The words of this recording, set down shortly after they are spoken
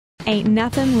Ain't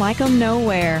nothing like 'em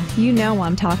nowhere. You know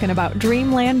I'm talking about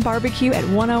Dreamland BBQ at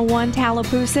 101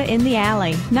 Tallapoosa in the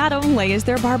Alley. Not only is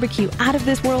their barbecue out of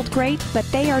this world great, but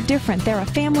they are different. They're a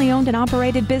family-owned and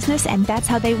operated business, and that's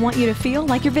how they want you to feel,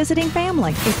 like you're visiting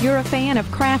family. If you're a fan of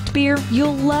craft beer,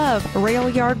 you'll love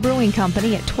Railyard Brewing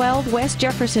Company at 12 West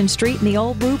Jefferson Street in the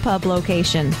Old Brew Pub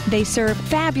location. They serve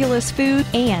fabulous food,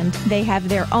 and they have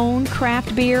their own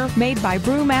craft beer made by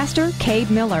brewmaster Cade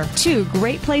Miller. Two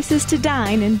great places to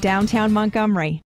dine in downtown Montgomery.